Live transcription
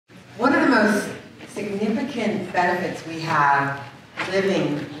most significant benefits we have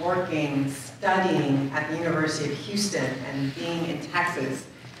living, working, studying at the University of Houston and being in Texas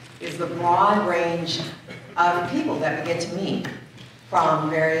is the broad range of people that we get to meet from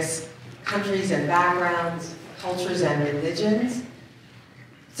various countries and backgrounds, cultures and religions.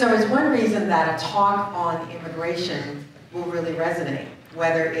 So it's one reason that a talk on immigration will really resonate,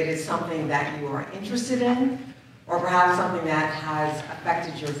 whether it is something that you are interested in or perhaps something that has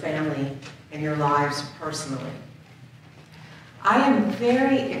affected your family and your lives personally. I am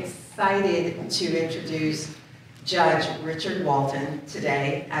very excited to introduce Judge Richard Walton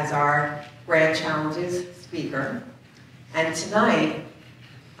today as our Grand Challenges speaker. And tonight,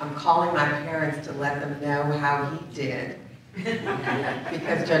 I'm calling my parents to let them know how he did,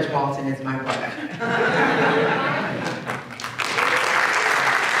 because Judge Walton is my brother.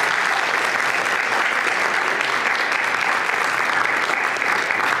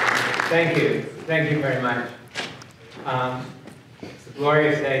 Thank you. Thank you very much. It's a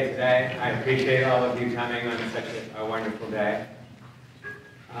glorious day today. I appreciate all of you coming on such a wonderful day.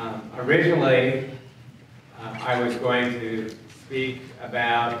 Originally, I was going to speak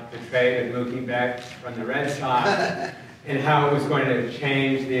about the trade of Mookie Betts from the Red Sox and how it was going to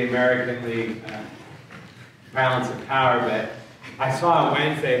change the American League balance of power, but I saw on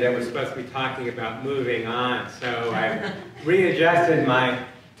Wednesday that was supposed to be talking about moving on, so I readjusted my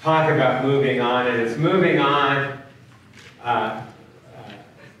talk about moving on, and it's moving on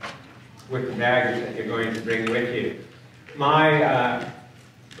with the baggage that you're going to bring with you.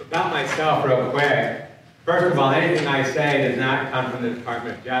 About myself real quick. First of all, anything I say does not come from the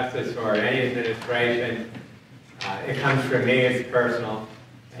Department of Justice or any administration. It comes from me, it's personal,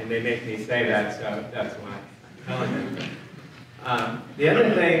 and they make me say that, so that's why I'm telling them. The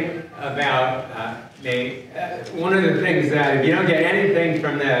other thing about me, one of the things that if you don't get anything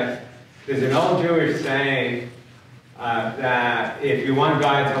from this, there's an old Jewish saying that if you want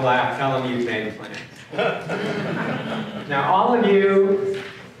God to laugh, tell him you've made plans. Now all of you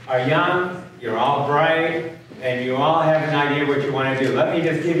are young, you're all bright, and you all have an idea what you want to do. Let me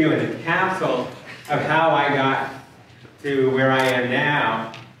just give you a capsule of how I got to where I am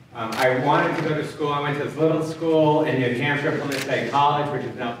now. I wanted to go to school. I went to this little school in New Hampshire, Plymouth State College, which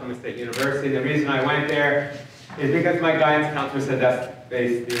is now Plymouth State University. The reason I went there is because my guidance counselor said that's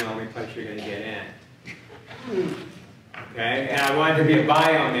basically the only place you're going to get in. Okay, and I wanted to be a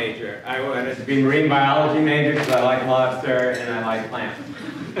bio major. I wanted to be a marine biology major because I like lobster and I like plants.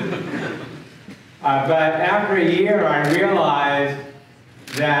 But after a year, I realized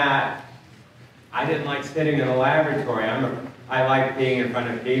that I didn't like sitting in a laboratory. I like being in front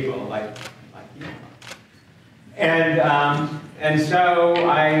of people, like you. And so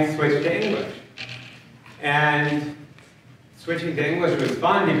I switched to English. And switching to English was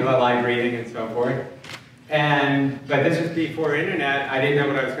fun because I like reading and so forth. But this was before internet. I didn't know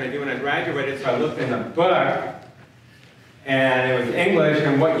what I was going to do when I graduated, so I looked in a book, and it was English,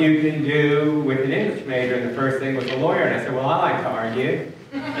 and what you can do with an English major, and the first thing was a lawyer. And I said, well, I like to argue.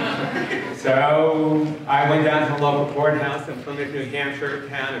 So I went down to the local courthouse in Plymouth, New Hampshire, a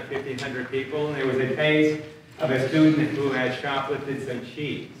town of 1,500 people, and it was a case of a student who had shoplifted some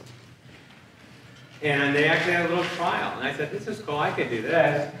cheese. And they actually had a little trial, and I said, this is cool, I could do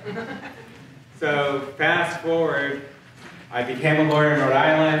this. So fast forward, I became a lawyer in Rhode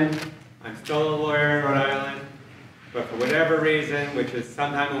Island. I'm still a lawyer in Rhode Island, but for whatever reason, which is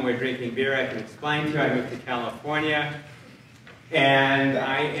sometime when we're drinking beer I can explain to you, I moved to California. And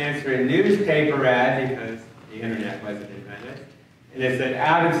I answered a newspaper ad because the internet wasn't invented. And it said,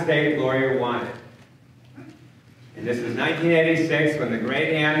 out-of-state lawyer wanted. And this was 1986 when the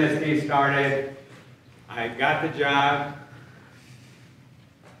great amnesty started. I got the job.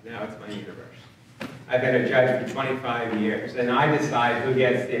 Now it's my universe. I've been a judge for 25 years, and I decide who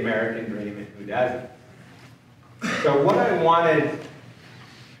gets the American dream and who doesn't. So what I wanted,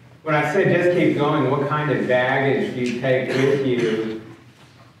 when I said just keep going, what kind of baggage do you take with you?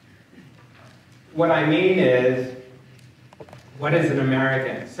 What I mean is, what is an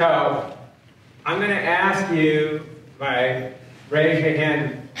American? So I'm going to ask you, by raise your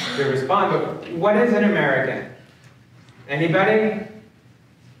hand to respond, but what is an American? Anybody?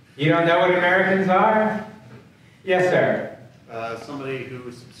 You don't know what Americans are? Yes, sir. Somebody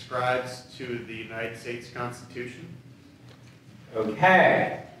who subscribes to the United States Constitution.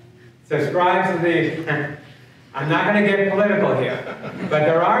 Okay. Subscribe to the... I'm not going to get political here, but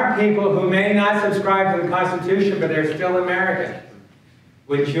there are people who may not subscribe to the Constitution, but they're still American.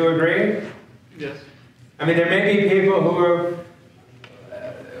 Would you agree? Yes. I mean, there may be people who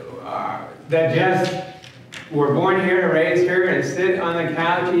are that just were born here, raised here, and sit on the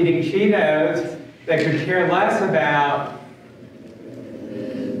couch eating Cheetos that could care less about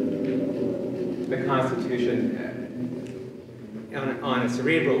the Constitution on a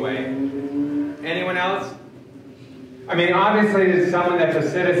cerebral way. Anyone else? I mean, obviously, someone that's a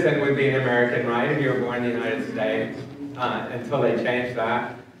citizen would be an American, right? If you were born in the United States, until they changed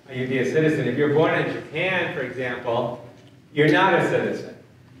that, you'd be a citizen. If you're born in Japan, for example, you're not a citizen.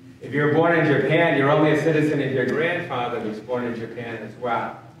 If you're born in Japan, you're only a citizen if your grandfather was born in Japan as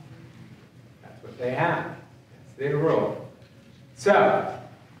well. That's what they have. That's their rule. So,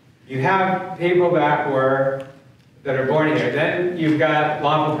 you have people that are born here. Then you've got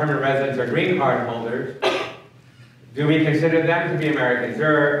lawful permanent residents or green card holders. Do we consider them to be Americans?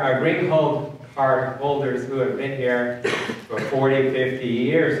 There are green card holders who have been here for 40, 50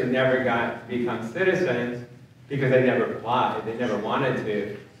 years and never got to become citizens because they never applied. They never wanted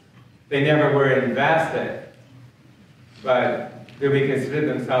to. They never were invested. But do we consider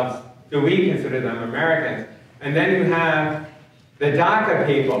them Americans? And then you have the DACA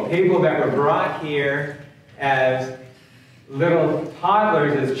people that were brought here as little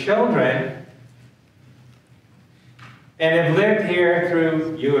toddlers, as children, and have lived here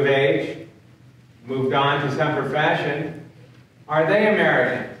through U of H, moved on to some profession. Are they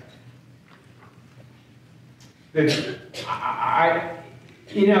American?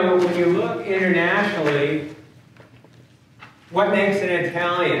 You know, when you look internationally, what makes an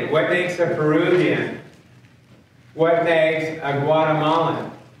Italian? What makes a Peruvian? What makes a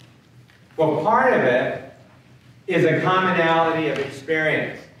Guatemalan? Well, part of it is a commonality of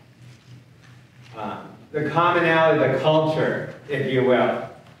experience. The commonality, the culture, if you will.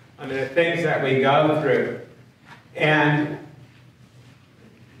 I mean, the things that we go through. And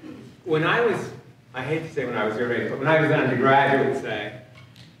when I hate to say when I was your age, but when I was an undergraduate, say,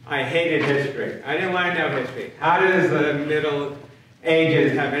 I hated history. I didn't want to know history. How does the Middle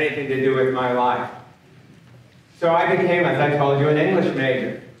Ages have anything to do with my life? So I became, as I told you, an English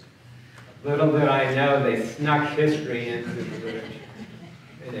major. Little did I know they snuck history into the literature.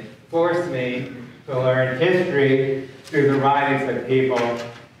 And it forced me to learn history through the writings of people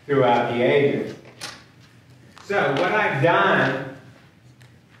throughout the ages. So what I've done,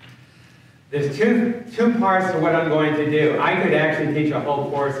 there's two parts to what I'm going to do. I could actually teach a whole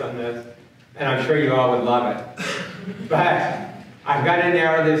course on this, and I'm sure you all would love it. But I've got to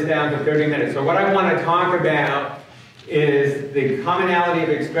narrow this down to 30 minutes. So what I want to talk about is the commonality of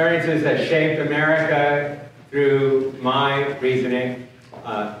experiences that shaped America through my reasoning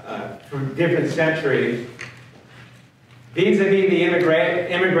from different centuries, vis-a-vis the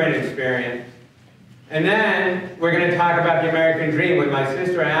immigrant experience. And then we're going to talk about the American dream. When my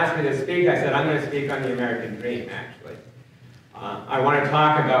sister asked me to speak, I said, I'm going to speak on the American dream, actually. I want to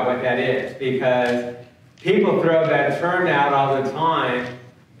talk about what that is, because people throw that term out all the time,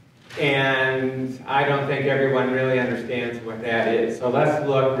 and I don't think everyone really understands what that is. So let's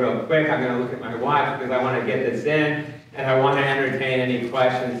look real quick. I'm going to look at my watch because I want to get this in, and I want to entertain any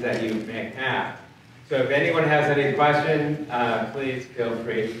questions that you may have. So if anyone has any questions, please feel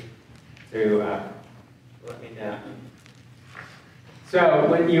free to let me know. So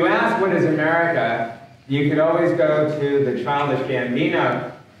when you ask what is America, you could always go to the Childish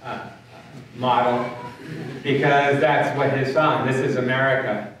Gambino model, because that's what his song, This Is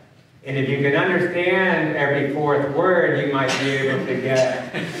America. And if you can understand every fourth word, you might be able to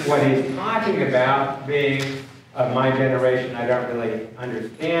get what he's talking about. Being of my generation, I don't really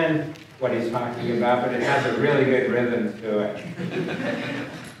understand what he's talking about, but it has a really good rhythm to it.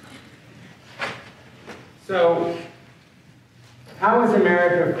 So, how was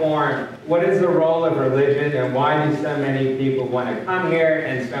America formed? What is the role of religion, and why do so many people want to come here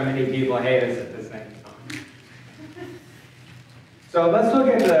and so many people hate us at the same time? So let's look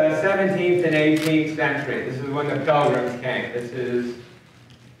at the 17th and 18th century. This is when the Pilgrims came. This is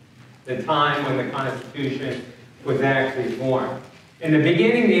the time when the Constitution was actually formed. In the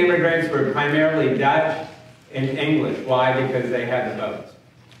beginning, the immigrants were primarily Dutch and English. Why? Because they had the boats.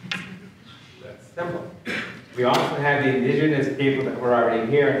 That's simple. We also had the indigenous people that were already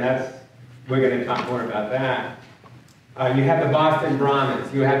here, and we're going to talk more about that. You had the Boston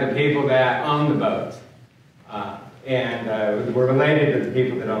Brahmins. You had the people that owned the boats, and were related to the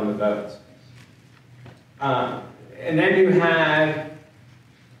people that owned the boats. And then you had,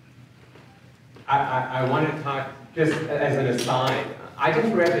 I want to talk, just as an aside, I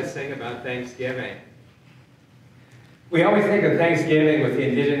just read this thing about Thanksgiving. We always think of Thanksgiving with the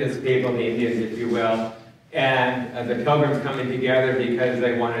indigenous people, the Indians, if you will, and the Pilgrims coming together because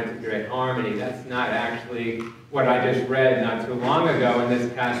they wanted to create harmony. That's not actually what I just read not too long ago in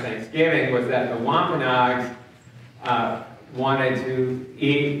this past Thanksgiving, was that the Wampanoags wanted to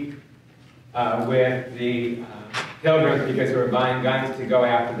eat with the Pilgrims because they were buying guns to go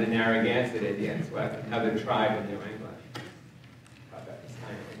after the Narragansett Indians, was another tribe in New England. I thought that was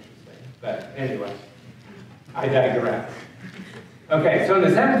kind of interesting. But anyway, I digress. Okay, so in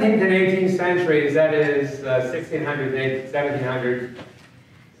the 17th and 18th centuries, that is 1600s and 1700s,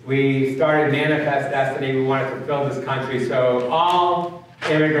 we started Manifest Destiny. We wanted to fill this country, so all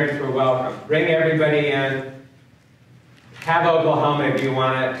immigrants were welcome. Bring everybody in. Have Oklahoma if you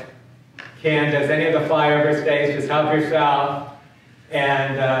want it. Kansas, any of the flyover states, just help yourself,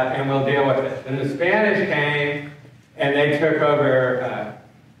 and we'll deal with it. Then the Spanish came, and they took over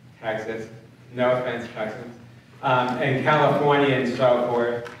Texas. No offense, Texans. And California and so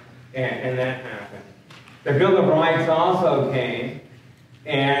forth, and that happened. The Bill of Rights also came,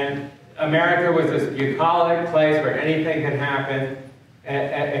 and America was this bucolic place where anything could happen,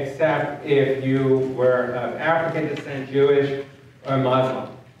 except if you were of African descent, Jewish, or Muslim.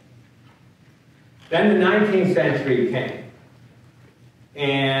 Then the 19th century came,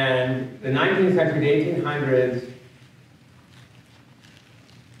 and the 19th century, the 1800s,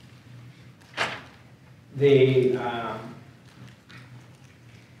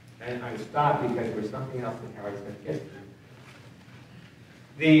 and I stopped because there was something else that I was going to get to.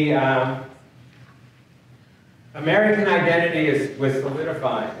 The American identity was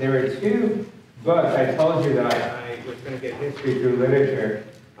solidified. There were two books. I told you that I was going to get history through literature.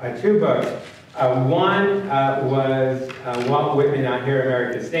 Two books. One was Walt Whitman, Out Here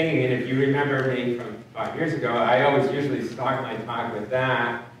America Singing, and if you remember me from 5 years ago, I always usually start my talk with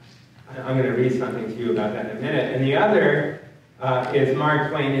that. I'm going to read something to you about that in a minute. And the other is Mark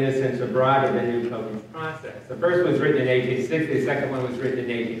Twain, Innocents Abroad of the New Pilgrim's Process. The first was written in 1860, the second one was written in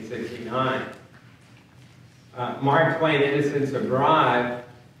 1869. Mark Twain, Innocents Abroad,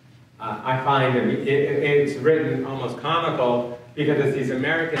 I find it's written almost comical because it's these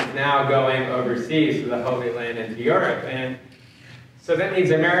Americans now going overseas to the Holy Land and to Europe. And so that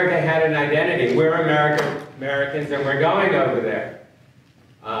means America had an identity. We're Americans and we're going over there.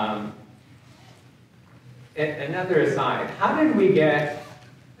 Another aside, how did we get,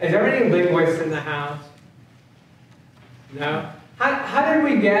 is there any linguists in the house? No? How did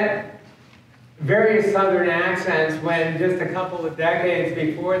we get various Southern accents when just a couple of decades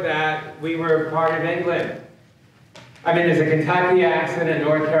before that we were part of England? I mean, there's a Kentucky accent, a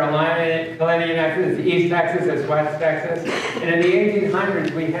North Carolinian accent, there's East Texas, there's West Texas, and in the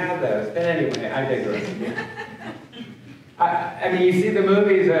 1800s we had those. But anyway, I digress. I mean, you see the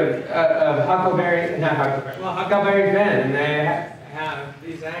movies of Huckleberry, not Huckleberry, well, Huckleberry Finn, and they have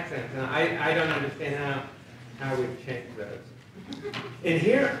these accents, and I don't understand how we've changed those. And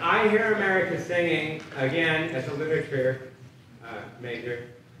here, I hear America singing, again, as a literature major.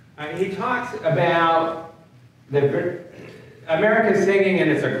 He talks about America singing, and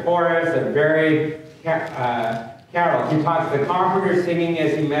it's a chorus, a very carol. He talks the carpenter singing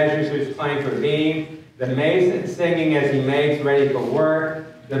as he measures his plank for beam, the mason singing as he makes ready for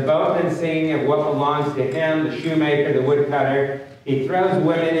work, the boatman singing of what belongs to him, the shoemaker, the woodcutter. He throws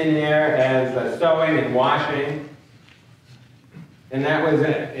women in there as sewing and washing. And that was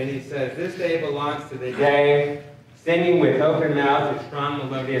it. And he says, this day belongs to the day, singing with open mouth and strong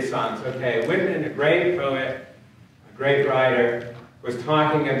melodious songs. Okay, Whitman, a great poet, a great writer, was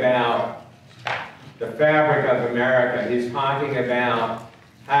talking about the fabric of America. He's talking about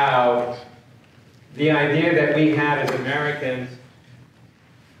how the idea that we had as Americans,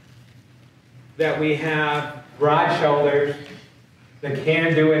 that we have broad shoulders, the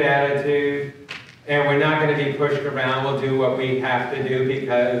can-do-it attitude, and we're not going to be pushed around. We'll do what we have to do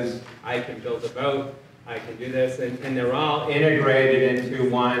because I can build a boat, I can do this, and they're all integrated into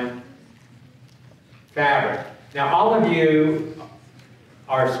one fabric. Now, all of you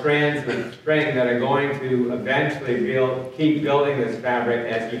are strands of string that are going to eventually keep building this fabric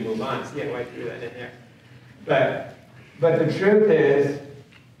as you move on. See, I threw that in there. But the truth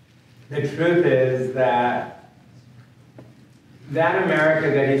is that America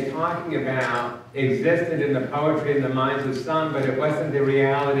that he's talking about existed in the poetry and the minds of some, but it wasn't the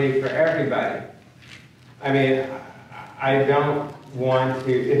reality for everybody. I mean, I don't want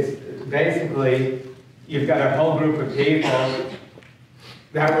to, it's basically, you've got a whole group of people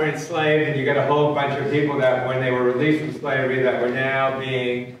that were enslaved, and you got a whole bunch of people that, when they were released from slavery, that were now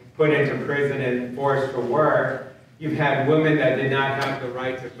being put into prison and forced to work. You've had women that did not have the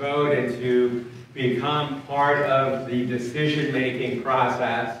right to vote and to become part of the decision-making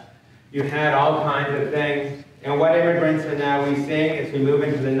process. You had all kinds of things. And what immigrants are now we seeing as we move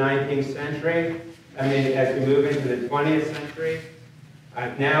into the 19th century, I mean, as we move into the 20th century,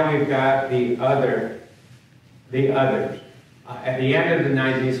 now we've got the other the others. At the end of the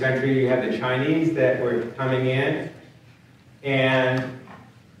 19th century, you had the Chinese that were coming in, and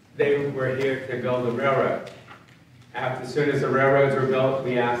they were here to build the railroad. As soon as the railroads were built,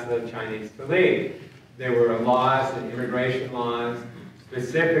 we asked the Chinese to leave. There were laws and immigration laws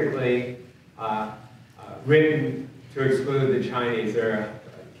specifically written to exclude the Chinese.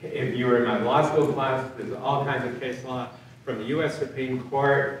 If you were in my law school class, there's all kinds of case law from the U.S. Supreme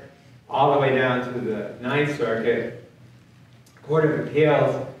Court all the way down to the Ninth Circuit Court of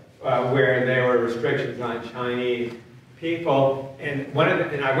Appeals, where there were restrictions on Chinese people. And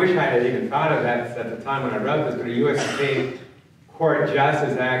and I wish I had even thought of that at the time when I wrote this, but a U.S. Supreme Court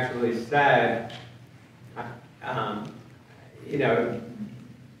justice actually said, you know,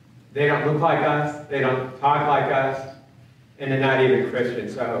 they don't look like us, they don't talk like us, and they're not even Christian,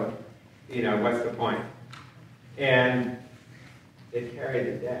 so, you know, what's the point? And it carried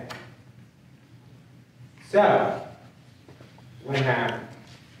the day. So, what happened?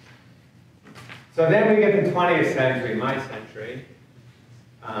 So then we get the 20th century, my century.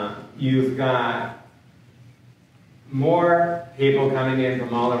 You've got more people coming in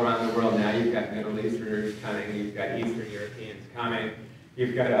from all around the world now. You've got Middle Easterners coming, you've got Eastern Europeans coming,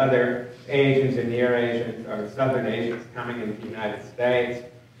 you've got other Asians and Near Asians, or Southern Asians coming into the United States.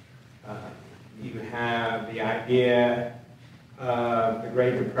 You have the idea of the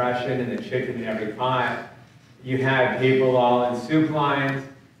Great Depression and the chicken in every pot. You had people all in soup lines,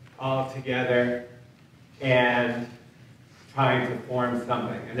 all together, and trying to form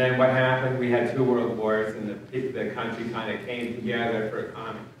something. And then what happened? We had 2 world wars, and the country kind of came together for a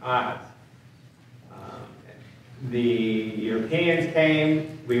common cause. The Europeans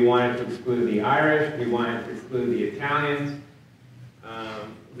came. We wanted to exclude the Irish. We wanted to exclude the Italians.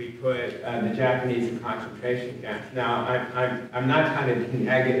 We put the Japanese in concentration camps. Now, I'm not trying to be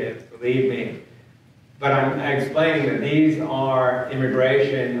negative, believe me, but I'm explaining that these are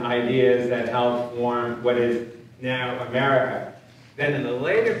immigration ideas that helped form what is now America. Then in the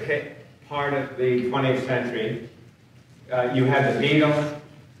later part of the 20th century, you had the Beatles,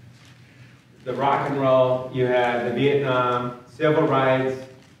 the rock and roll, you had the Vietnam, civil rights,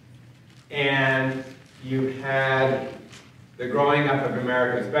 and you had the growing up of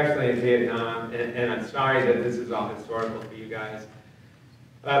America, especially in Vietnam, and I'm sorry that this is all historical for you guys.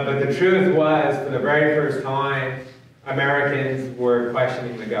 But the truth was, for the very first time, Americans were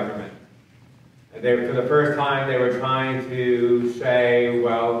questioning the government. For the first time, they were trying to say,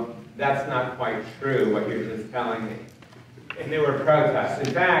 well, that's not quite true, what you're just telling me. And there were protests.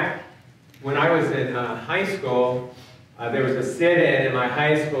 In fact, when I was in high school, there was a sit-in in my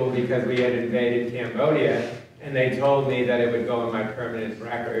high school because we had invaded Cambodia, and they told me that it would go on my permanent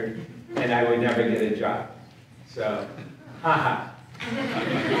record, and I would never get a job. So, haha.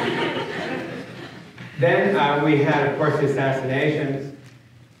 Then we had, of course, the assassinations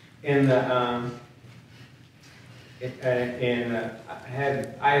in the,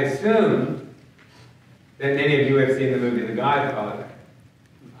 I assume that many of you have seen the movie The Godfather.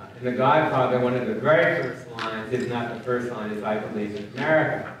 In The Godfather, one of the very first lines, if not the first line, is, "I believe in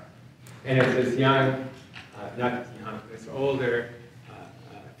America." And it's this young, this older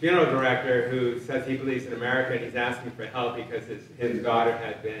funeral director who says he believes in America, and he's asking for help because his daughter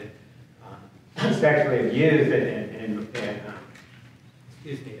had been sexually abused and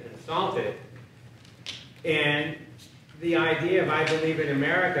assaulted. And the idea of "I believe in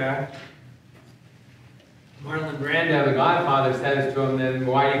America," Marlon Brando, the Godfather, says to him, "Then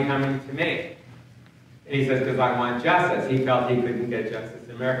why are you coming to me?" And he says, "Because I want justice." He felt he couldn't get justice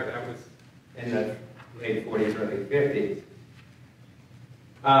in America. That was in the late 40s, early 50s.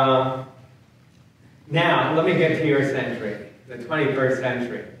 Now, let me get to your century, the 21st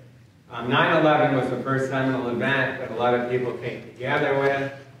century. 9/11 was the first seminal event that a lot of people came together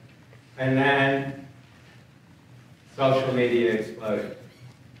with, and then social media exploded.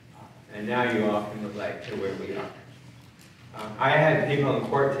 And now you all can relate to where we are. I had people in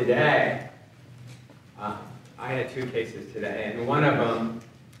court today. I had 2 cases today, and one of them,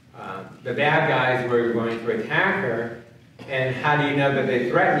 the bad guys were going to attack her. And how do you know that they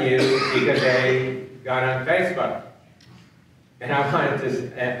threatened you? Because they got on Facebook. And I wanted to,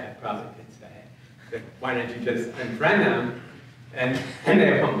 I probably did say, why don't you just unfriend them, and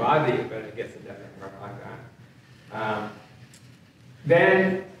they won't bother you, but I guess it doesn't work like that.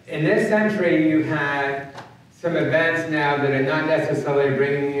 Then, in this century, you had some events now that are not necessarily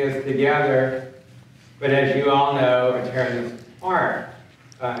bringing us together, but as you all know, are tearing us apart.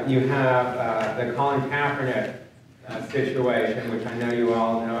 You have the Colin Kaepernick situation, which I know you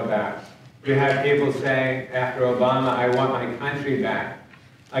all know about. You have people saying, after Obama, "I want my country back."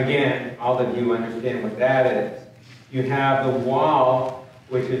 Again, all of you understand what that is. You have the wall,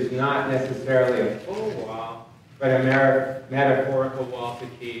 which is not necessarily a full wall, but a metaphorical wall to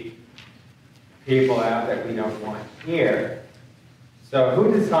keep people out that we don't want here. So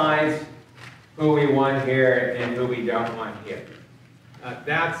who decides who we want here and who we don't want here?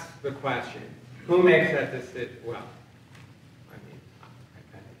 That's the question. Who makes that decision? Well, I mean, I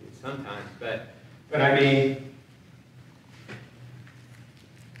kind of do sometimes, but I mean,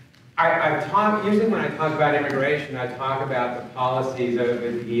 usually when I talk about immigration, I talk about the policies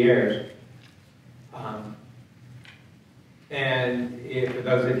over the years. For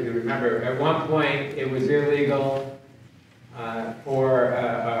those of you who remember, at one point it was illegal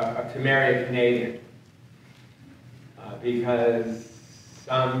to marry a Canadian because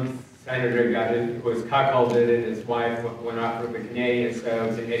some senator was cuckolded and his wife went off with a Canadian,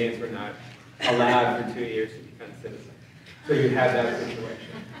 so Canadians were not allowed for 2 years to become citizens. So you had that situation.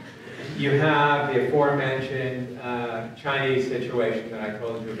 You have the aforementioned Chinese situation that I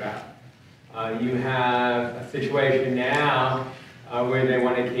told you about. You have a situation now where they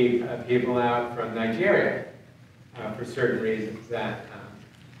want to keep people out from Nigeria for certain reasons that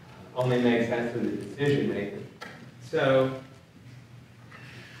only make sense to the decision making. So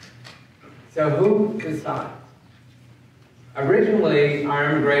who decides? Originally,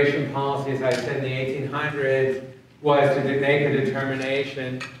 our immigration policy, as I said in the 1800s, was to make a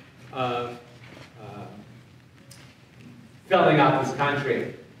determination of filling up this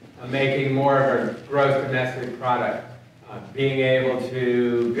country, making more of a gross domestic product, being able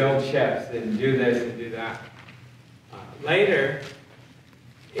to build ships and do this and do that. Later,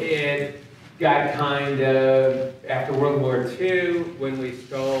 it got kind of, after World War II, when we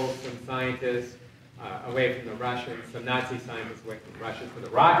stole some scientists away from the Russians, some Nazi scientists away from the Russians for the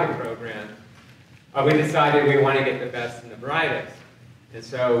rocket program, we decided we want to get the best and the brightest. And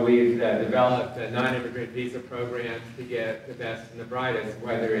so we've developed non-immigrant visa programs to get the best and the brightest,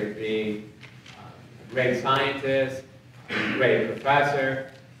 whether it be a great scientist, a great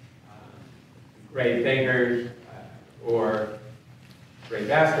professor, great thinkers, or great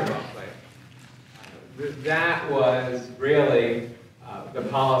basketball players. That was really the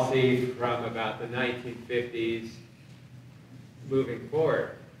policy from about the 1950s moving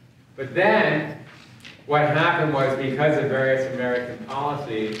forward. But then, what happened was, because of various American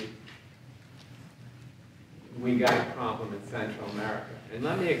policies, we got a problem in Central America. And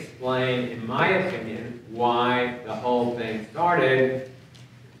let me explain, in my opinion, why the whole thing started.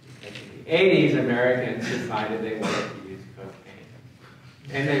 In the 80s, Americans decided they wanted to use cocaine.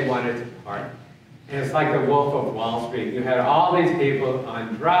 And they wanted to party. And it's like the Wolf of Wall Street. You had all these people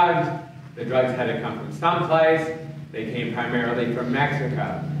on drugs. The drugs had to come from someplace. They came primarily from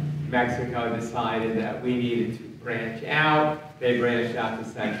Mexico. Mexico decided that we needed to branch out. They branched out to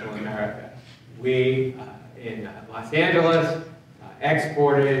Central America. We, in Los Angeles,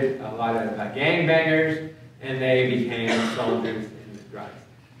 exported a lot of gangbangers, and they became soldiers in the drugs.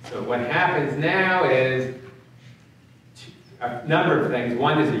 So what happens now is a number of things.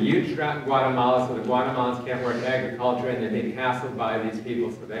 One, there's a huge drought in Guatemala, so the Guatemalans can't work agriculture, and they're being hassled by these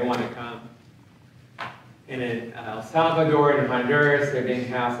people, so they want to come. And in El Salvador and Honduras, they're being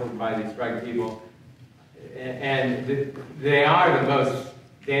hassled by these drug people. And they are the most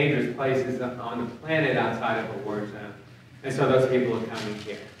dangerous places on the planet outside of a war zone. And so those people are coming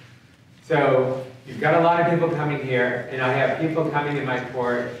here. So you've got a lot of people coming here, and I have people coming in my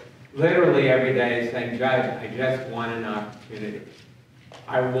court literally every day saying, "Judge, I just want an opportunity.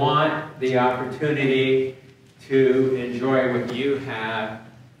 I want the opportunity to enjoy what you have,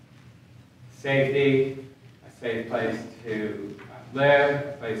 safety, a safe place to live,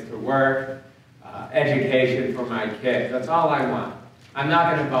 a place to work, education for my kids. That's all I want. I'm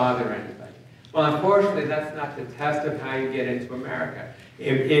not going to bother anybody." Well, unfortunately, that's not the test of how you get into America.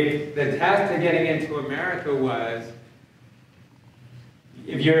 If the test of getting into America was,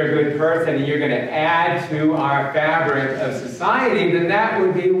 if you're a good person and you're going to add to our fabric of society, then that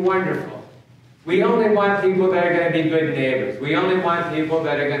would be wonderful. We only want people that are going to be good neighbors. We only want people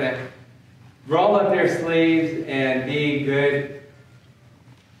that are going to roll up their sleeves and be good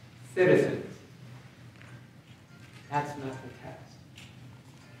citizens. That's not the test.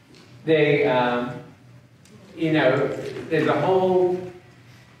 They, you know, there's a whole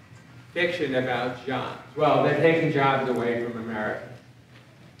fiction about jobs. Well, they're taking jobs away from America.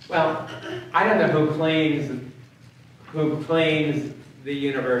 Well, I don't know who cleans the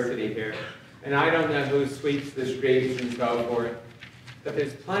university here, and I don't know who sweeps the streets and so forth, but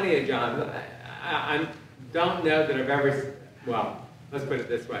there's plenty of jobs. I don't know that I've ever, well, let's put it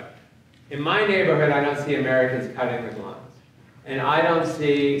this way. In my neighborhood, I don't see Americans cutting the lawns. And I don't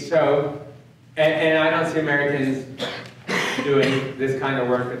see, so And I don't see Americans doing this kind of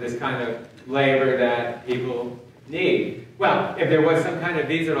work or this kind of labor that people need. Well, if there was some kind of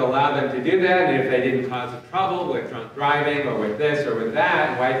visa to allow them to do that, and if they didn't cause trouble with drunk driving or with this or with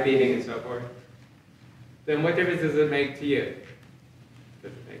that, wife beating and so forth, then what difference does it make to you?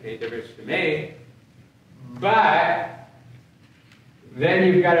 Doesn't make any difference to me. But then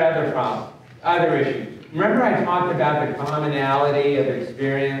you've got other problems, other issues. Remember I talked about the commonality of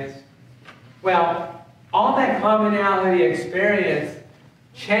experience? Well, all that commonality experience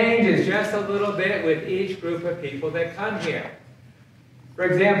changes just a little bit with each group of people that come here. For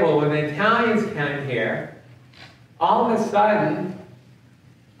example, when the Italians came here, all of a sudden,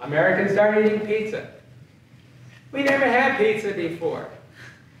 Americans started eating pizza. We never had pizza before.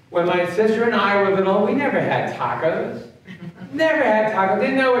 When my sister and I were little, we never had tacos. Never had tacos.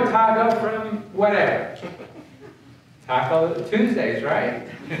 Didn't know a taco from whatever. Taco Tuesdays, right?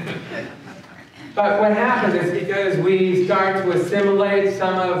 But what happens is because we start to assimilate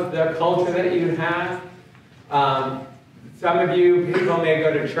some of the culture that you have. Some of you people may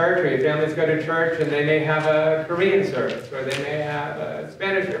go to church, or your families go to church, and they may have a Korean service, or they may have a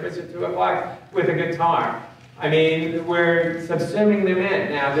Spanish service at 2 o'clock with a guitar. I mean, we're subsuming them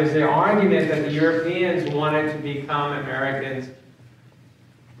in. Now, there's the argument that the Europeans wanted to become Americans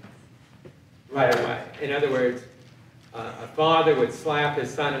right away. In other words, a father would slap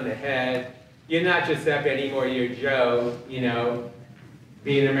his son in the head. You're not Giuseppe anymore, you're Joe, you know,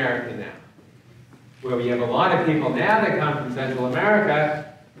 be an American now. Well, we have a lot of people now that come from Central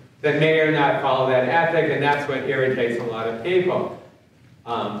America that may or not follow that ethic, and that's what irritates a lot of people.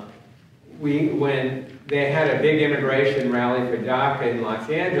 When they had a big immigration rally for DACA in Los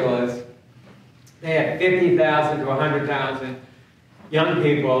Angeles, they had 50,000 to 100,000 young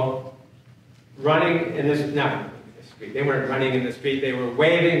people running in this, not the street, they weren't running in the street, they were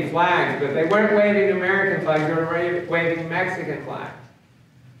waving flags, but they weren't waving American flags, they were waving Mexican flags.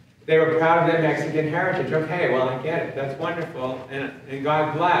 They were proud of their Mexican heritage. Okay, well, I get it, that's wonderful, and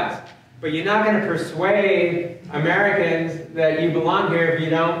God bless. But you're not going to persuade Americans that you belong here if you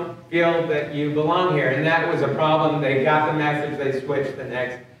don't feel that you belong here. And that was a problem. They got the message, they switched the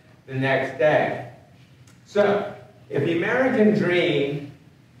next day. So, if the American dream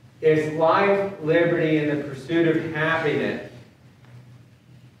is life, liberty, and the pursuit of happiness,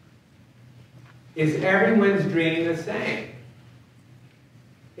 is everyone's dream the same?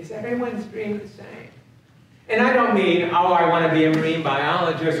 Is everyone's dream the same? And I don't mean, oh, I want to be a marine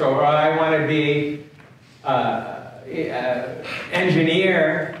biologist, or I want to be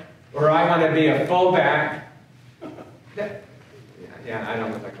engineer, or I want to be a fullback. Yeah, I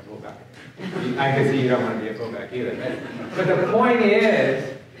don't look like a fullback. I can see you don't want to be a fullback either. But the point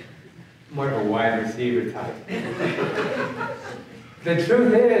is, more of a wide receiver type. The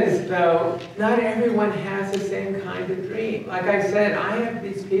truth is, though, not everyone has the same kind of dream. Like I said, I have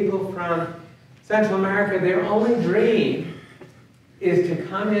these people from Central America, their only dream is to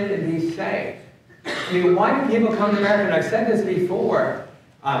come in and be safe. I mean, why do people come to America? And I've said this before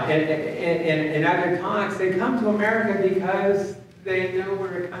in other talks. They come to America because they know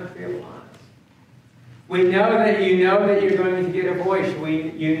we're a country of laws. We know that you know that you're going to get a voice.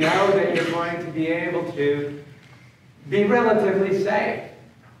 You know that you're going to be able to be relatively safe.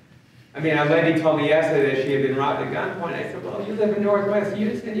 I mean, a lady told me yesterday that she had been robbed at gunpoint. I said, well, you live in Northwest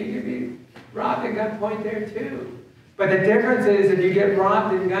Houston, you could be robbed at gunpoint there too. But the difference is if you get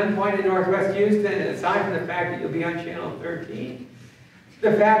robbed at gunpoint in Northwest Houston, and aside from the fact that you'll be on Channel 13,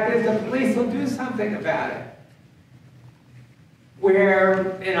 the fact is the police will do something about it.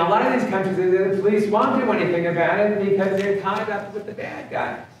 Where in a lot of these countries, the police won't do anything about it because they're tied up with the bad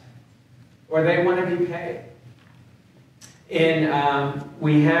guys. Or they want to be paid.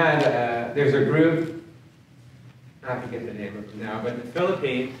 There's a group, I forget the name of them now, but in the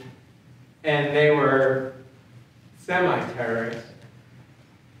Philippines, and they were semi-terrorists.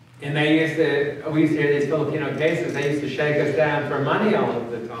 And we used to hear these Filipino cases, they used to shake us down for money all of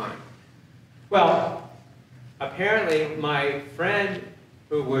the time. Well, apparently my friend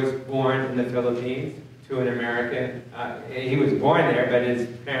who was born in the Philippines to an American, he was born there, but his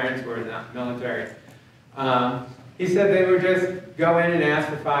parents were not military. He said they would just go in and ask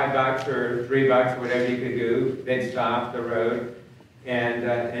for $5 or $3 or whatever you could do. They'd stop the road, and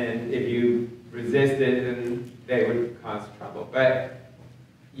if you resisted, then they would cause trouble. But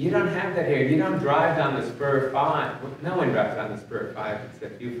you don't have that here. You don't drive down the Spur 5. Well, no one drives down the Spur 5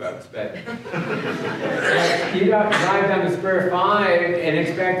 except you folks. But you don't drive down the Spur 5 and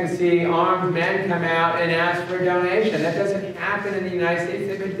expect to see armed men come out and ask for a donation. That doesn't happen in the United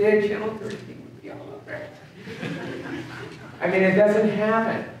States. If it did, Channel 13 would be all over it. I mean, it doesn't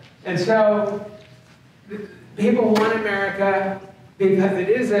happen. And so people want America because it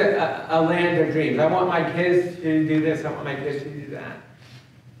is a land of dreams. I want my kids to do this, I want my kids to do that.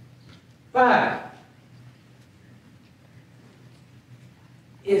 But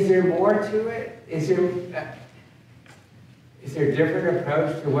is there more to it? Is there a different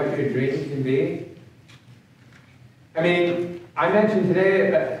approach to what your dream can be? I mean, I mentioned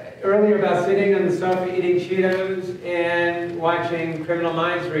today, earlier about sitting on the sofa eating Cheetos and watching Criminal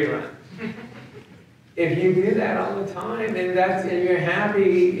Minds reruns. If you do that all the time and you're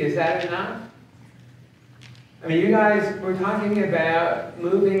happy, is that enough? I mean, you guys were talking about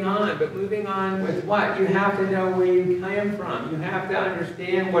moving on, but moving on with what? You have to know where you came from. You have to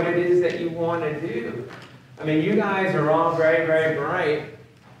understand what it is that you want to do. I mean, you guys are all very, very bright,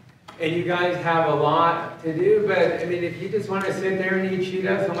 and you guys have a lot to do, but I mean, if you just want to sit there and eat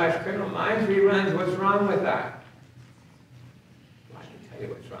Cheetos and watch Criminal Minds reruns, what's wrong with that? Well, I can tell you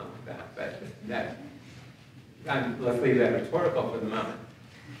what's wrong with that, but let's leave that rhetorical for the moment.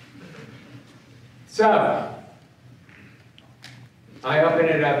 So, I open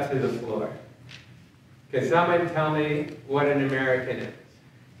it up to the floor. Can someone tell me what an American is?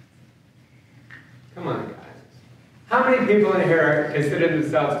 Come on, guys. How many people in here consider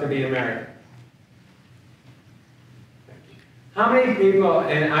themselves to be American? How many people,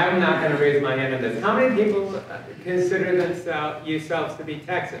 and I'm not going to raise my hand on this, how many people consider yourselves to be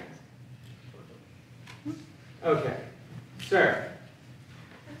Texans? Okay. Sir,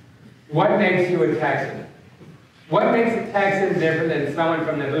 what makes you a Texan? What makes a Texan different than someone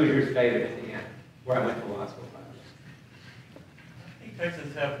from the Hoosier state of Indiana, where I went to law school? I think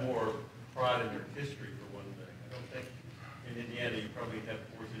Texans have more pride in their history, for one thing. I don't think in Indiana you probably have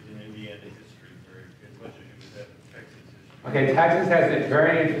courses in Indiana history as much as you would have in Texas history. Okay, Texas has a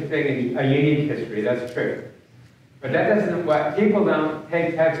very interesting, a unique history, that's true. But that doesn't, what people don't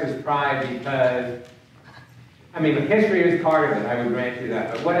take Texas pride because, I mean, history is part of it, I would grant you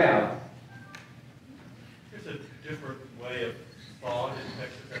that, but what else? There's a different way of thought in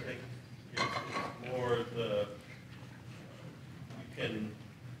Texas. I think it's more the, you can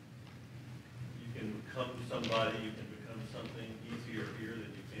become somebody, you can become something easier here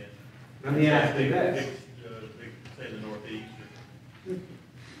than you can. Let me ask you this. Say in the Northeast.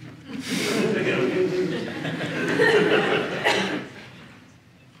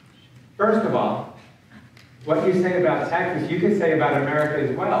 First of all, what you say about Texas, you can say about America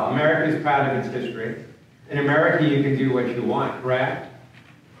as well. America is proud of its history. In America, you can do what you want, correct?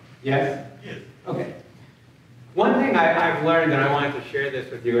 Yes? Yes. Okay. One thing I've learned, and I wanted to share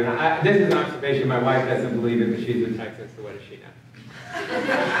this with you, and this is an observation, my wife doesn't believe it, but she's in Texas, so what does she know?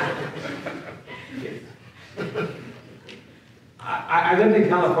 I lived in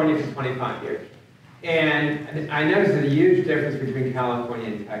California for 25 years, and I noticed a huge difference between California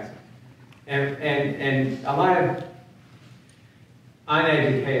and Texas. And a lot of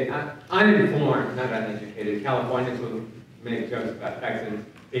uninformed, not uneducated, Californians will make jokes about Texans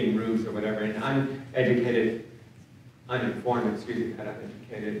being roofs or whatever, and uneducated, uninformed, excuse me, not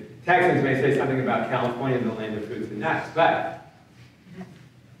uneducated, Texans may say something about California and the land of fruits and nuts, but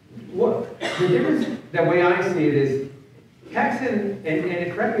the difference, the way I see it is, Texans,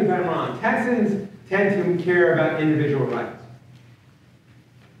 and correct me if I'm wrong, Texans tend to care about individual rights.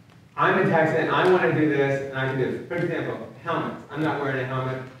 I'm a Texan, I want to do this, and I can do this. For example, helmets. I'm not wearing a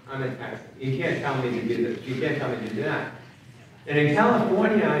helmet, I'm a Texan. You can't tell me to do this, you can't tell me to do that. And in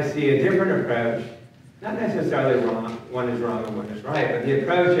California, I see a different approach. Not necessarily wrong, one is wrong and one is right, but the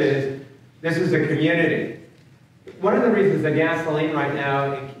approach is, this is a community. One of the reasons the gasoline right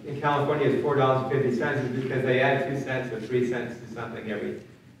now in California is $4.50 is because they add 2 cents or 3 cents to something every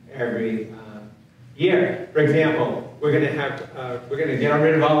year. For example, we're going to get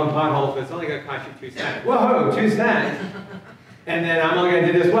rid of all the potholes, but it's only going to cost you 2 cents. Whoa, 2 cents! And then I'm only going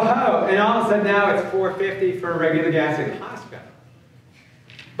to do this, whoa! And all of a sudden now it's $4.50 for regular gas at Costco.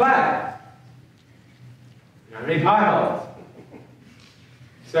 But not many potholes.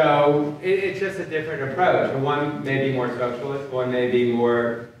 So it's just a different approach. And one may be more socialist, one may be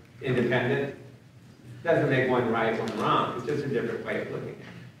more independent. Doesn't make one right, one wrong. It's just a different way of looking at it.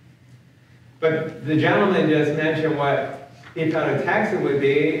 But the gentleman just mentioned what he thought a Texan would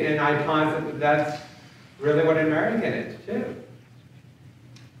be, and I posit that that's really what an American is, too.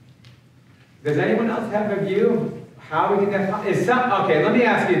 Does anyone else have a view of how we can define? Okay, let me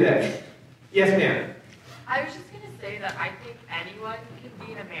ask you this. Yes, ma'am. I was just going to say that I think anyone can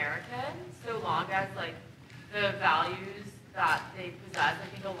be an American so long as like the values that they possess, I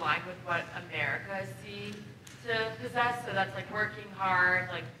think, align with what America sees to possess. So that's like working hard,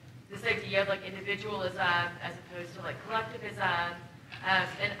 like this idea of like individualism as opposed to like collectivism,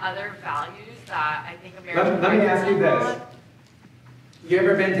 and other values that I think Americans Let me ask you this. on. You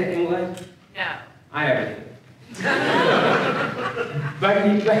ever been to England? No. I haven't.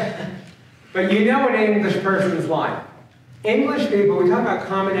 but you know what an English person's like. English people, we talk about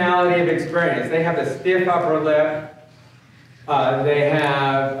commonality of experience. They have the stiff upper lip. They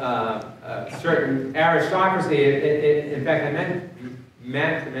have a certain aristocracy. In fact, I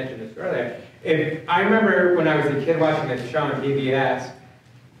meant to mention this earlier. I remember when I was a kid watching a show on PBS,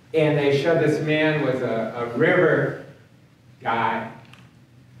 and they showed this man was a river guy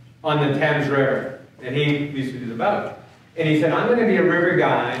on the Thames River, and he used to do the boat. And he said, I'm going to be a river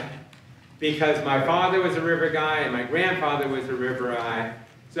guy because my father was a river guy and my grandfather was a river guy.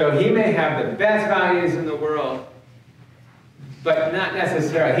 So he may have the best values in the world, but not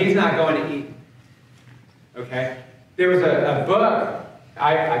necessarily. He's not going to eat. Okay? There was a book.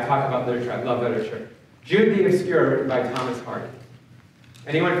 I talk about literature. I love literature. Jude the Obscure, written by Thomas Hardy.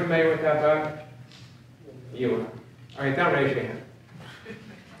 Anyone familiar with that book? You are. All right, don't raise your hand.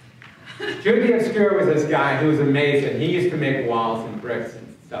 Jude the Obscure was this guy who was a mason. He used to make walls and bricks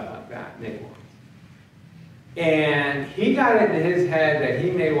and stuff like that, make walls. And he got it in his head that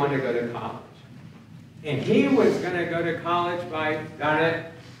he may want to go to college. And he was going to go to college by, darn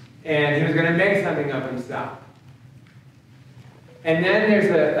it, and he was going to make something of himself. And then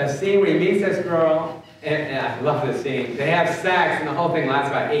there's a scene where he meets this girl, and I love this scene. They have sex, and the whole thing lasts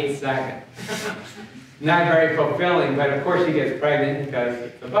about 8 seconds. Not very fulfilling, but of course she gets pregnant because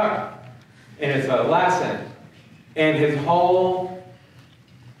it's a book. And it's a lesson. And his whole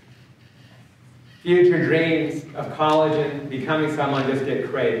future dreams of college and becoming someone just get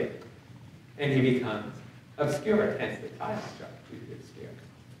crazy. And he becomes obscure, hence the title, Jude the Obscure.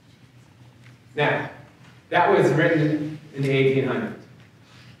 Now, that was written in the 1800s.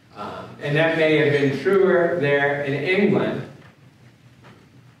 And that may have been truer there in England,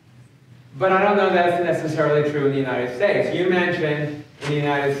 but I don't know that's necessarily true in the United States. You mentioned in the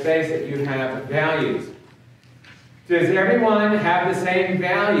United States that you have values. Does everyone have the same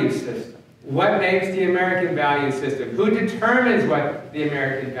value system? What makes the American value system? Who determines what the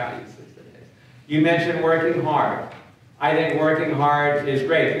American value system is? You mentioned working hard. I think working hard is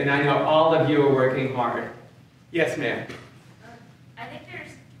great, and I know all of you are working hard. Yes, ma'am. I think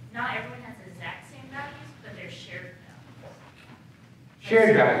not everyone has the exact same values, but there's shared values.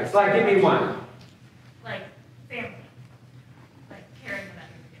 Shared values. Like, give me one. Like family. Like caring about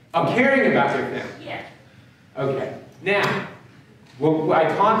your family. Oh, caring about your family. Yeah. Okay. Now, well, I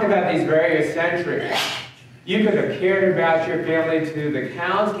talked about these various centuries. You could have cared about your family till the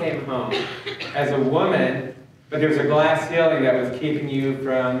cows came home as a woman, but there was a glass ceiling that was keeping you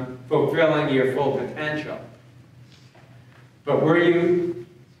from fulfilling your full potential. But were you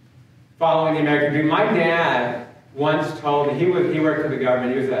following the American dream? My dad once told me, he worked for the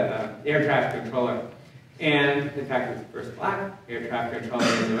government, he was an air traffic controller. And in fact, he was the first black air traffic controller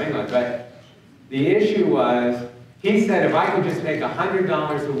in New England. But the issue was, he said, if I could just make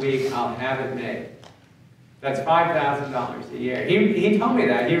 $100 a week, I'll have it made. That's $5,000 a year. He told me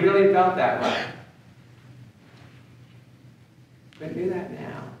that. He really felt that way. Couldn't do that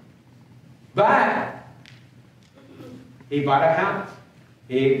now. But he bought a house.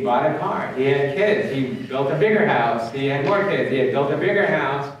 He bought a car. He had kids. He built a bigger house. He had more kids. He had built a bigger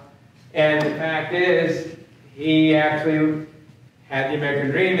house. And the fact is, he actually had the American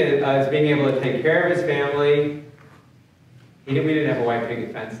dream as being able to take care of his family. We didn't have a white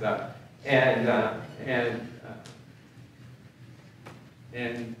picket fence, though. And I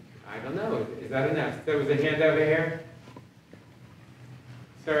don't know, is that enough? There was a hand over here.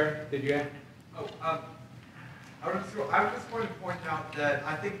 Sir, did you ask? I was just going to point out that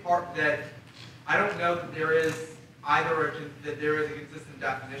I think I don't know that there is that there is a consistent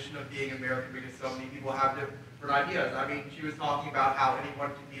definition of being American because so many people have different ideas. I mean, she was talking about how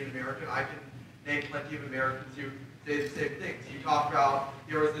anyone can be an American. I can name plenty of Americans who say the same things. You talked about,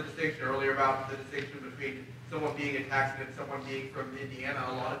 there was a distinction earlier about the distinction between someone being a Texan and someone being from Indiana.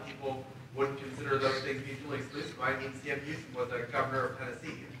 A lot of people wouldn't consider those things mutually exclusive. I mean, Sam Houston was a governor of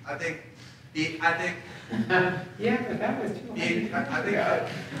Tennessee. I think yeah, but that was too being Texan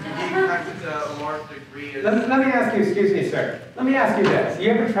to a large degree is... Let me ask you, excuse me, sir. Let me ask you this.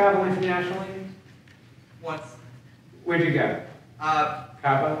 You ever travel internationally? Once. Where'd you go?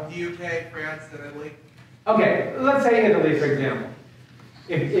 Cabo? The UK, France, and Italy. Okay, let's say Italy, for example.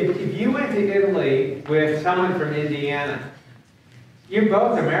 If you went to Italy with someone from Indiana, you're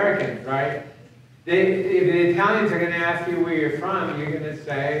both Americans, right? If the Italians are going to ask you where you're from, you're going to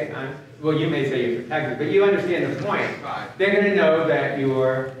say, well, you may say you're from Texas, but you understand the point. Right. They're going to know that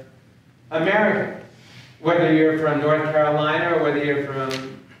you're American. whether you're from North Carolina or whether you're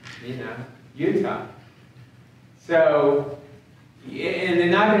from, you know, Utah. So, and they're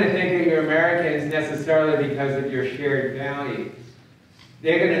not going to think that you're Americans necessarily because of your shared values.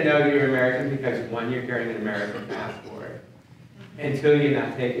 They're going to know you're American because, one, you're carrying an American passport, and two, you're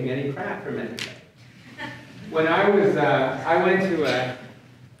not taking any crap from anybody. When I was, I was a lawyer,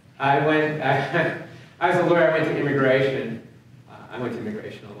 I went to immigration. I went to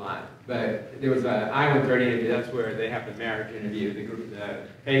immigration a lot, but there was I went 30 interview, that's where they have the marriage interview, the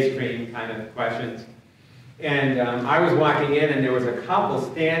face screen kind of questions. And I was walking in and there was a couple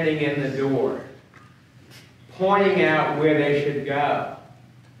standing in the door, pointing out where they should go.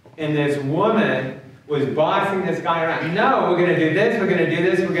 And this woman was bossing this guy around. No, we're going to do this, we're going to do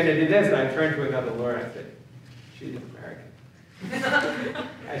this, we're going to do this. And I turned to another lawyer and I said, she's American.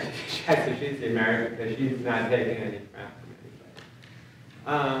 I said, she's American because she's not taking any crap from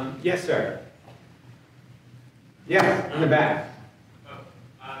anybody. Yes, sir. Yes, in the back.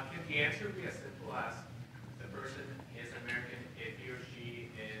 Can the answer be as simple as the person is American if he or she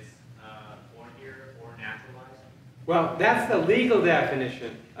is born here or naturalized? Well, that's the legal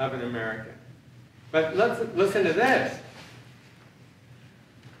definition of an American. But let's listen to this.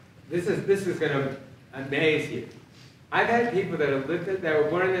 This is going to amaze you. I've had people that have lived that were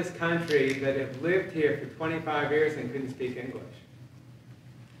born in this country that have lived here for 25 years and couldn't speak English.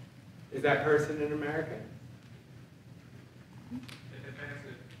 Is that person an American? It depends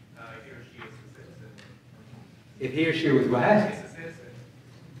if he or she is a citizen. If he or she was what? Is a citizen.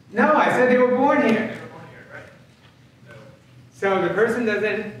 No, I said they were born here. They were born here, right? So the person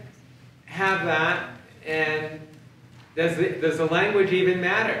doesn't have that, and does the language even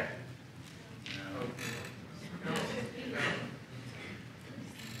matter?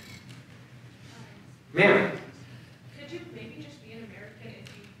 Ma'am? Could you maybe just be an American if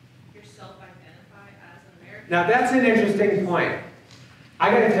you yourself identify as an American? Now that's an interesting point.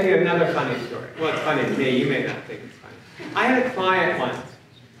 I got to tell you another funny story. Well, it's funny to me. You may not think it's funny. I had a client once,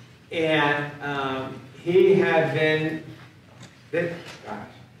 and he had been. There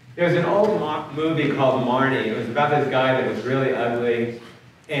was an old movie called Marnie. It was about this guy that was really ugly,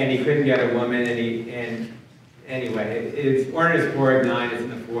 and he couldn't get a woman. And anyway, it's Ernest Borgnine. It's in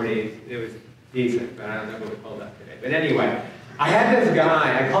the 40s. It was decent, but I don't know what it called up today. But anyway, I had this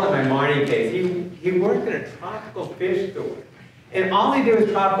guy. I called it my Marnie case. He worked in a tropical fish store, and all he did was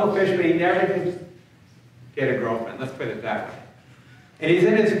tropical fish, but he never did get a girlfriend. Let's put it that way. And he's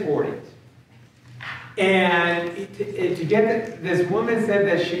in his 40s. And to get this woman said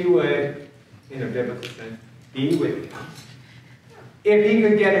that she would, in a biblical sense, be with him if he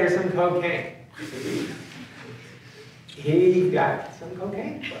could get her some cocaine. He got some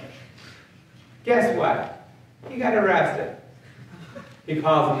cocaine for her. Guess what? He got arrested. He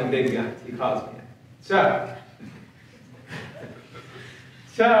calls them the big guns. He calls me in.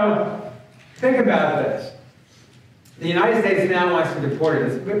 So think about this. The United States now wants to deport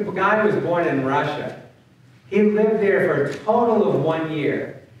him. This guy was born in Russia. He lived there for a total of 1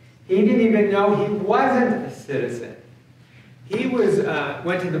 year. He didn't even know he wasn't a citizen. He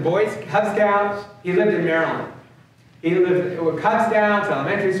went to the Boy Scouts. He lived in Maryland. He lived with Cub Scouts,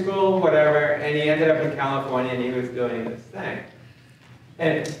 elementary school, whatever, and he ended up in California and he was doing this thing.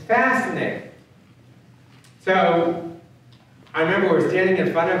 And it's fascinating. So I remember we were standing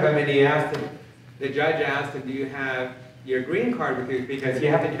in front of him and he asked him, the judge asked him, do you have your green card with you? Because you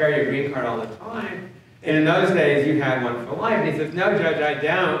have to carry your green card all the time. And in those days, you had one for life. And he says, no, Judge, I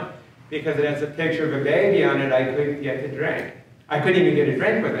don't, because it has a picture of a baby on it. I couldn't get to drink. I couldn't even get a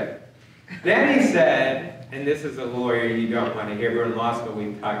drink with it. Then he said, and this is a lawyer you don't want to hear, we're in law school, we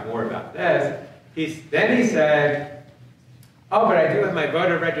can talk more about this. Then he said, oh, but I do have my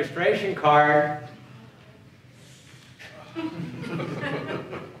voter registration card.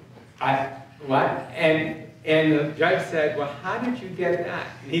 What? And the judge said, well, how did you get that?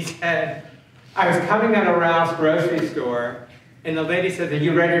 And he said, I was coming out of Ralph's grocery store, and the lady said, are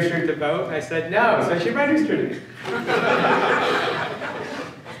you registered to vote? And I said, no. So she registered me.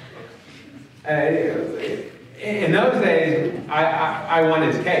 In those days, I won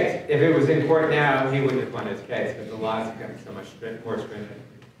his case. If it was in court now, he wouldn't have won his case, because the laws have gotten so much more stringent.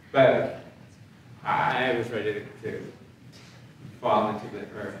 But I was ready to fall into the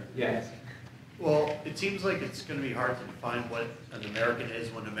earth. Yes? Well, it seems like it's going to be hard to define what an American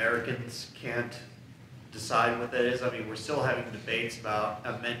is when Americans can't decide what that is. I mean, we're still having debates about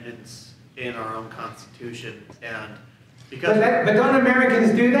amendments in our own Constitution, and because... But don't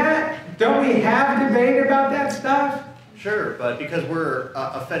Americans do that? Don't we have debate about that stuff? Sure, but because we're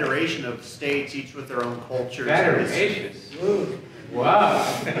a federation of states, each with their own cultures... Federation? Wow,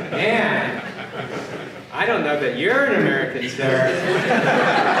 man. I don't know that you're an American, sir.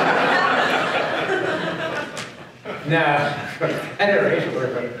 No, Federation or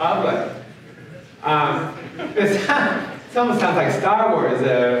Republic. It almost sounds like Star Wars,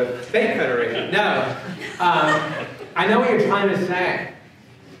 a fake federation. No. I know what you're trying to say.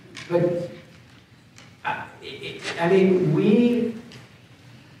 But, I mean, we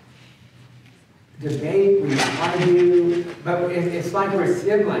debate, we argue, but it's like we're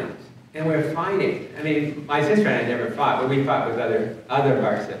siblings and we're fighting. I mean, my sister and I never fought, but we fought with other of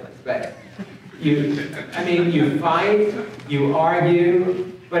our siblings. But you fight, you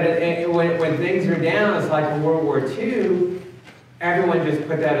argue, but when things are down, it's like in World War II, everyone just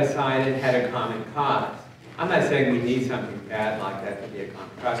put that aside and had a common cause. I'm not saying we need something bad like that to be a common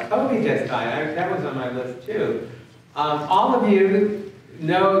cause. Kobe just died. That was on my list too. All of you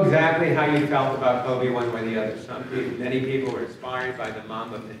know exactly how you felt about Kobe one way or the other. Many people were inspired by the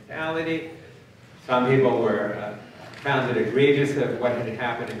Mamba mentality. Some people were found it egregious of what had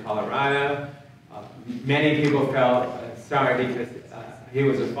happened in Colorado. Many people felt sorry because he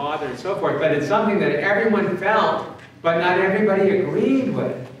was a father and so forth. But it's something that everyone felt, but not everybody agreed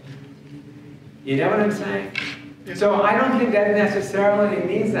with. You know what I'm saying? So I don't think that necessarily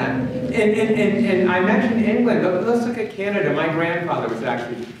means that. And I mentioned England. Let's look at Canada. My grandfather was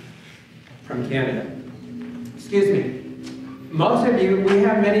actually from Canada. Excuse me. Most of you, we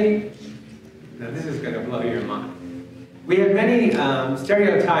have many, now this is going to blow your mind. We have many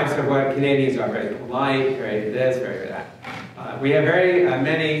stereotypes of what Canadians are. Very polite, very this, very that. We have very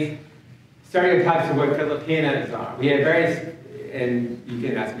many stereotypes of what Filipinos are. We have very, and you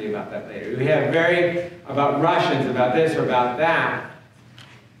can ask me about that later. We have about Russians, about this or about that.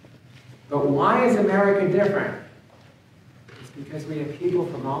 But why is America different? It's because we have people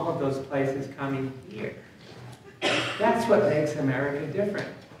from all of those places coming here. That's what makes America different.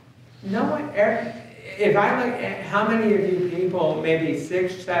 No one, if I look at how many of you people, maybe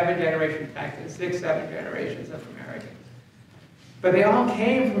 6, 7 generations Texans, 6, 7 generations of Americans, but they all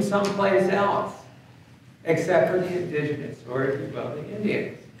came from someplace else, except for the indigenous, or if you will, the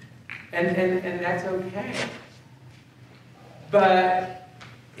Indians. And that's okay. But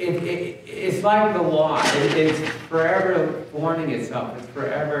it's like the law. It's forever forming itself. It's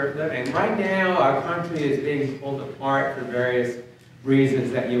forever living. Right now, our country is being pulled apart for various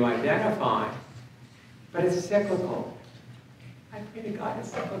reasons that you identify. But it's cyclical. I pray to God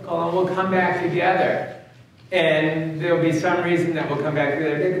it's cyclical, and we'll come back together. And there'll be some reason that we'll come back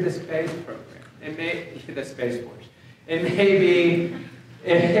together. Maybe the space program. It may be the Space Force. It may be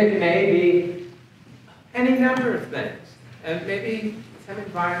any number of things. And maybe some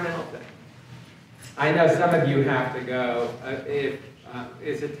environmental things. I know some of you have to go.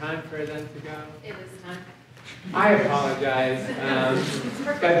 Is it time for them to go? It is time. I apologize.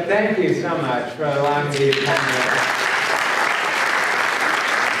 But thank you so much for allowing me to come here.